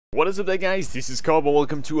What is up there, guys? This is Cobb and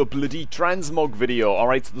welcome to a bloody Transmog video.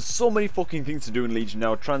 Alright, so there's so many fucking things to do in Legion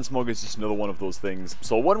now. Transmog is just another one of those things.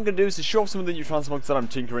 So what I'm going to do is to show off some of the new Transmogs that I'm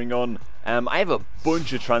tinkering on. I have a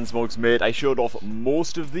bunch of Transmogs made. I showed off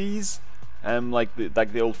most of these. Like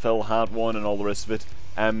the old Fell Heart one and all the rest of it.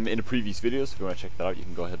 In a previous video, so if you want to check that out, you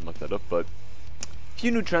can go ahead and look that up. But a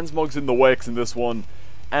few new Transmogs in the works in this one.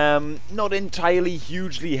 Not entirely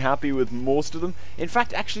hugely happy with most of them. In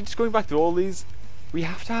fact, actually, just going back to all these, we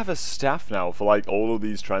have to have a staff now for like all of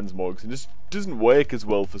these Transmogs, and it just doesn't work as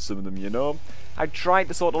well for some of them, you know? I tried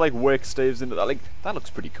to sort of like work staves into that, like, that looks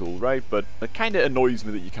pretty cool, right? But it kind of annoys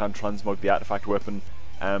me that you can't transmog the artifact weapon,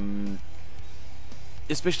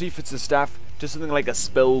 especially if it's a staff, just something like a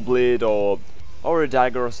spell blade or a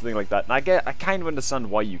dagger or something like that. And I kind of understand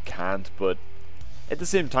why you can't, but at the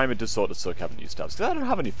same time it does sort of suck having new staffs, because I don't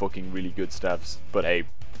have any fucking really good staffs. But hey,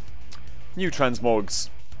 new Transmogs.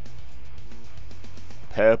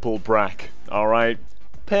 Purple Brak, alright?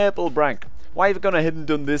 Purple Brak. Why have I gone ahead and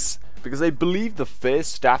done this? Because I believe the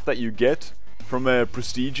first staff that you get from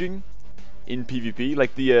prestiging in PvP, like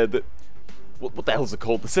what the hell is it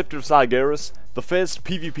called? The Scepter of Sargeras. The first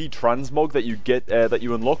PvP Transmog that you get, that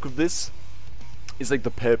you unlock with this, is like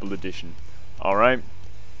the purple edition, alright?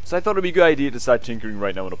 So I thought it'd be a good idea to start tinkering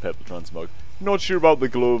right now on a purple Transmog. Not sure about the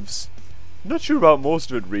gloves. Not sure about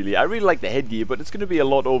most of it, really. I really like the headgear, but it's going to be a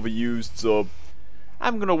lot overused, so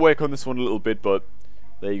I'm gonna work on this one a little bit, but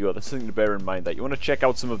there you go. That's something to bear in mind. That you want to check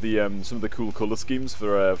out some of the cool color schemes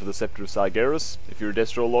for the Scepter of Sargeras if you're a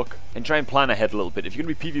Destro lock, and try and plan ahead a little bit. If you're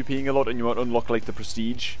gonna be PvPing a lot and you want to unlock like the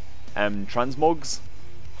prestige Transmogs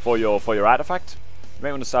for your artifact, you might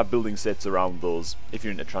want to start building sets around those if you're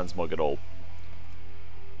into Transmog at all.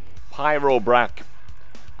 Pyro Brak.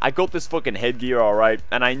 I got this fucking headgear, alright,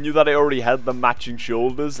 and I knew that I already had the matching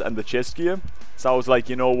shoulders and the chest gear, so I was like,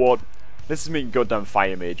 you know what? This is me goddamn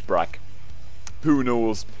Fire Mage Brak. Who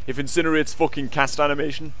knows if Incinerate's fucking cast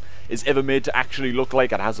animation is ever made to actually look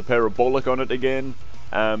like it has a parabolic on it again,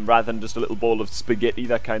 rather than just a little ball of spaghetti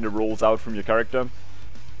that kind of rolls out from your character.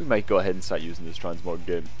 We might go ahead and start using this Transmog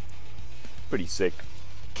game. Pretty sick.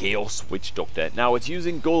 Chaos Witch Doctor. Now it's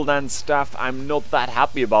using Gul'dan's staff. I'm not that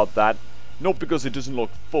happy about that. Not because it doesn't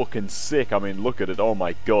look fucking sick. I mean, look at it. Oh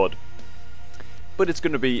my god. But it's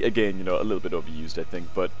going to be, again, you know, a little bit overused, I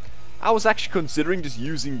think. But I was actually considering just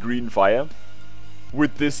using green fire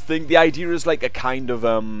with this thing. The idea is like a kind of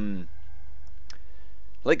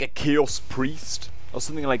like a chaos priest or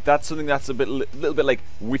something like that. Something that's a little bit like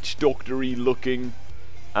witch doctor-y looking,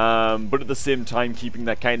 but at the same time keeping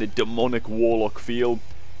that kind of demonic warlock feel.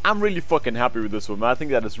 I'm really fucking happy with this one, man. I think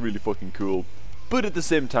that is really fucking cool. But at the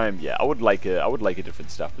same time, yeah, I would like a different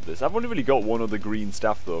staff with this. I've only really got one other green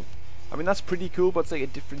staff though. I mean, that's pretty cool, but it's like a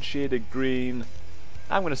different shade of green.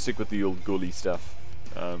 I'm going to stick with the old gully stuff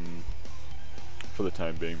for the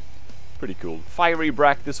time being. Pretty cool. Fiery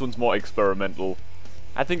Brak, this one's more experimental.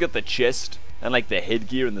 I think that the chest and like the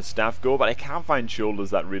headgear and the staff go, but I can't find shoulders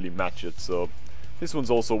that really match it, so this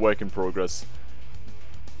one's also work in progress.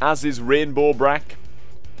 As is Rainbow Brak.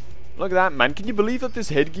 Look at that, man. Can you believe that this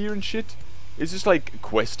headgear and shit is just like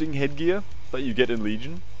questing headgear that you get in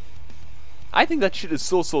Legion? I think that shit is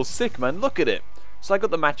so sick, man. Look at it. So I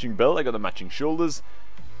got the matching belt, I got the matching shoulders.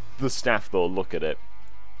 The staff though, look at it.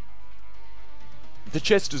 The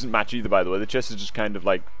chest doesn't match either, by the way. The chest is just kind of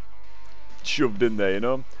like shoved in there, you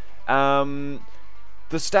know.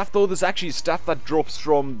 The staff though, there's actually a staff that drops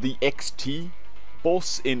from the XT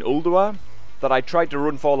boss in Ulduar that I tried to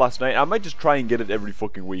run for last night. I might just try and get it every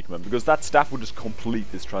fucking week, man, because that staff would just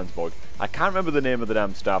complete this Transmog. I can't remember the name of the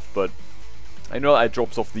damn staff, but I know that it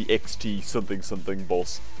drops off the XT something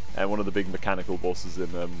boss. One of the big mechanical bosses in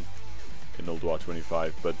Ulduar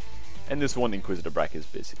 25, but in this one, Inquisitor Brak is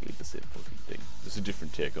basically the same fucking thing. Just a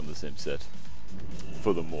different take on the same set,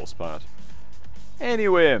 for the most part.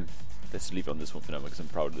 Anyway, let's leave it on this one for now because I'm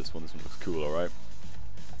proud of this one. This one looks cool, alright?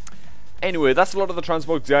 Anyway, that's a lot of the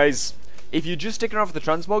Transmogs, guys. If you're just sticking around for the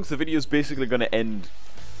Transmogs, the video is basically going to end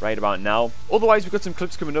right about now. Otherwise, we've got some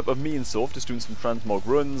clips coming up of me and Soph just doing some Transmog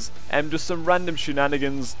runs, and just some random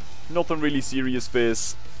shenanigans. Nothing really serious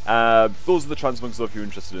face. Those are the Transmogs though if you're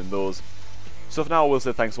interested in those. So for now I will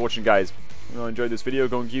say thanks for watching, guys. If you enjoyed this video,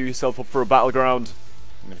 go and gear yourself up for a battleground.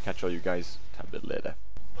 I'm going to catch all you guys a bit later.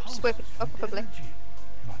 Just whip it up probably.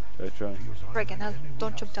 Try. Friggin' hell,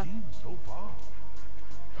 don't jump down.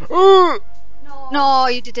 No,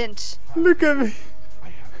 you didn't. Look at me.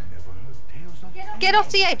 Get off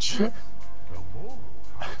the edge. Can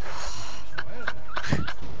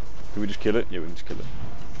we just kill it? Yeah, we can just kill it.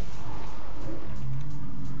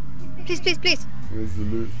 Please. Where's the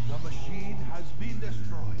loot? The machine has been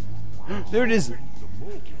destroyed. There it is.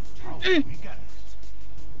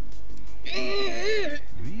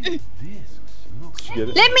 Get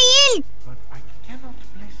it? Let me in!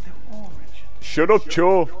 Shut up,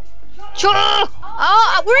 Cho. Shut up!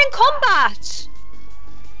 Oh, we're in combat!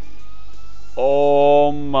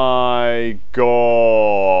 Oh my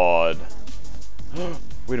god.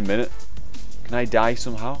 Wait a minute. Can I die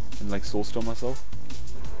somehow and like soulstone myself?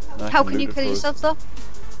 No, How can you kill yourself though?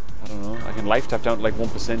 I don't know. I can life tap down to like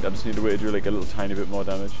 1%. I just need a way to do like a little tiny bit more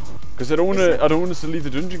damage. Because I don't want us to leave the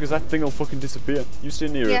dungeon because that thing will fucking disappear. You stay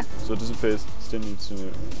near it, so it doesn't phase. Stay near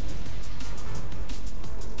it.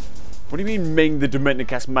 What do you mean Ming the Demented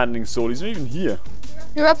cast Maddening Sword? He's not even here.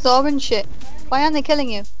 You're absorbing shit. Why aren't they killing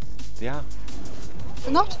you? They are.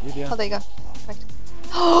 They're not? Yeah, they are.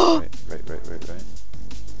 Oh, there you go. Right.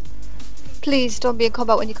 Please don't be in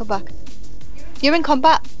combat when you come back. You're in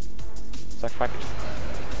combat. Sack packed.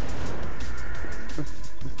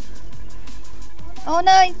 Oh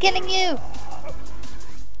no, he's killing you.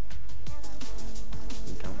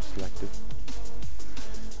 Encounter selected.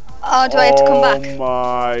 Oh, do I have to come back? Oh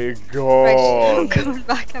my god. Right, I'm coming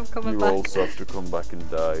back, I'm coming back. You also have to come back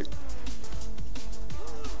and die.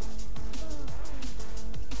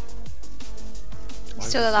 He's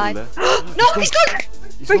still alive. No, he's not!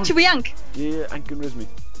 Right, should we yank? Yeah, Ank can raise me.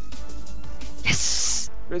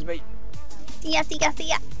 Yes! Raise me. See ya.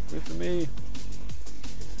 Wait for me.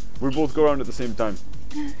 We both go around at the same time.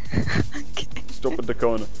 Okay. Stop at the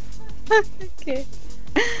corner. Okay.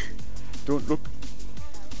 Don't look.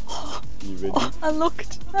 You ready? Oh, I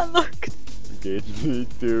looked. Okay, 3,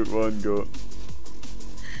 2, 1, go.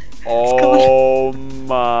 Oh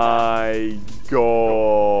my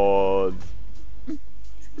god.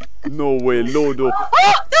 No way, load up.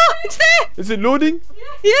 Oh, no, it's there! Is it loading?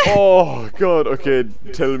 Yeah. Oh god, okay,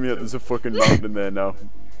 tell me that there's a fucking mountain there now.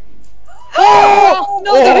 Oh,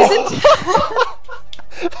 no, there isn't.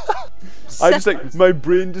 I just like, my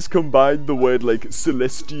brain just combined the word like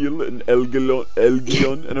celestial and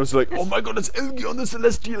Elgion, and I was like, oh my god, it's Elgion, the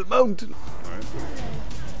celestial mountain. Alright.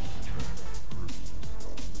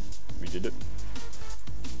 We did it.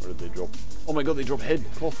 Where did they drop? Oh my god, they drop head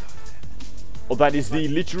cloth. Oh, that is the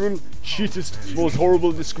literal shittest, most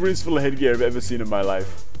horrible, disgraceful headgear I've ever seen in my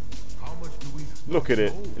life. Look at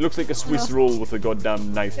it. It looks like a Swiss roll with a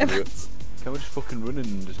goddamn knife through it. Can't we just fucking run in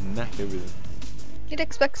and just knack everything? You'd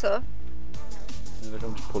expect so. Yeah, like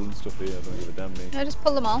I'm just pulling stuff here, I don't give a damn mate. I just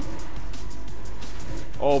pull them all.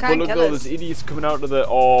 Oh, but look at all those idiots coming out of the...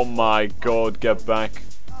 Oh my god, get back.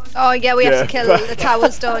 Oh yeah, we have to kill the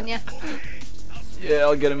towers, don't you? Yeah,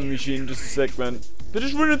 I'll get him in the machine in just a sec, man. They're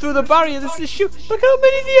just running through the barrier, this is shoot. Look how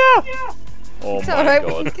many they are! Oh It's my alright,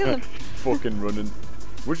 we god. can kill them. Fucking running.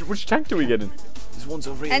 Which tank do we get in? There's one's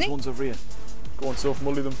over here, Any? there's one's over here. Go on, Soph,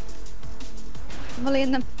 mully them.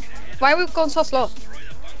 Mullying them. Why are we going so slow?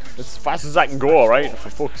 As fast as I can go, alright? For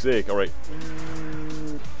fuck's sake, alright.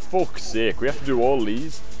 Fuck's sake, we have to do all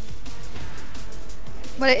these.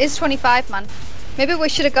 Well, it is 25, man. Maybe we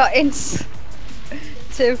should have got in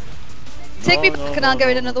two. Take me back and I'll go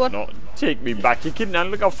in another one. No, take me back, you kidding?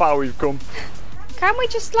 Look how far we've come. Can't we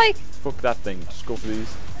just like... Fuck that thing, just go for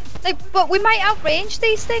these. Like, but we might outrange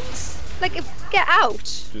these things. Like, if we get out.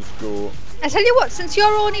 Just go. I tell you what, since you're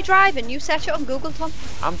only driving, you search it on Google, Tom.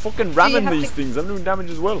 I'm fucking ramming have these to- things, I'm doing damage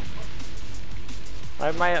as well.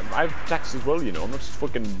 I have attacks as well, you know, I'm not just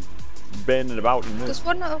fucking bending about in this. There's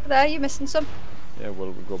one over there, you're missing some. Yeah,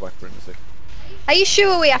 well, we'll go back for it in a sec. Are you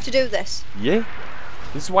sure we have to do this? Yeah.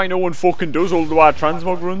 This is why no one fucking does all our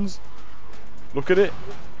transmog runs. Look at it.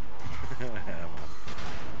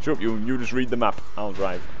 Shut up, you just read the map. I'll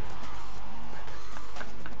drive.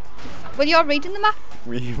 Well, you're reading the map.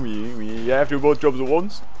 We have to do both jobs at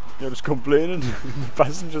once. You're just complaining on the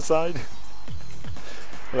passenger side.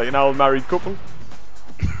 Like an old married couple.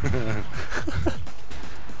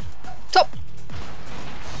 Top.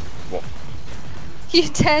 What? You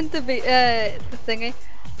turned the thingy,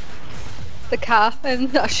 the car,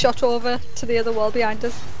 and I shot over to the other wall behind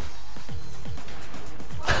us.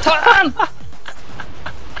 Turn!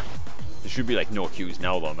 There should be like no queues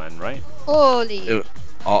now though, man, right? Holy.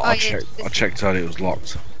 I yeah, checked earlier, it was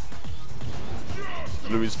locked.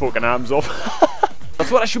 Blew his fucking arms off.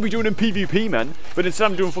 That's what I should be doing in PvP, man. But instead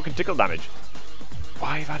I'm doing fucking tickle damage.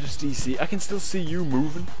 Why have I just DC? I can still see you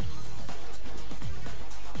moving.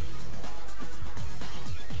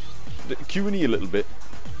 Q&E a little bit.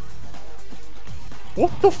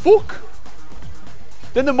 What the fuck?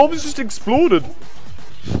 Then the mobs just exploded.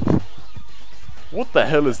 What the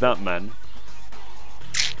hell is that, man?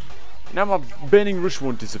 Now my burning rush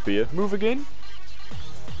won't disappear. Move again.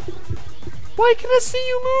 Why can I see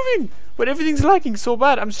you moving? But everything's lagging so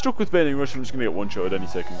bad. I'm stuck with Burning Rush. I'm just gonna get one shot at any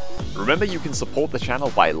second. Remember, you can support the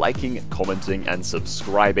channel by liking, commenting, and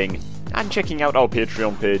subscribing, and checking out our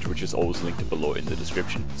Patreon page, which is always linked below in the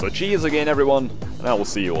description. So cheers again, everyone, and I will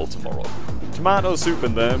see you all tomorrow. Tomato soup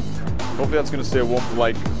in there. Hopefully that's gonna stay warm for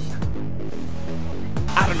like,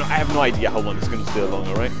 I don't know. I have no idea how long it's gonna stay long.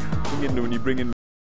 All right. When you bring in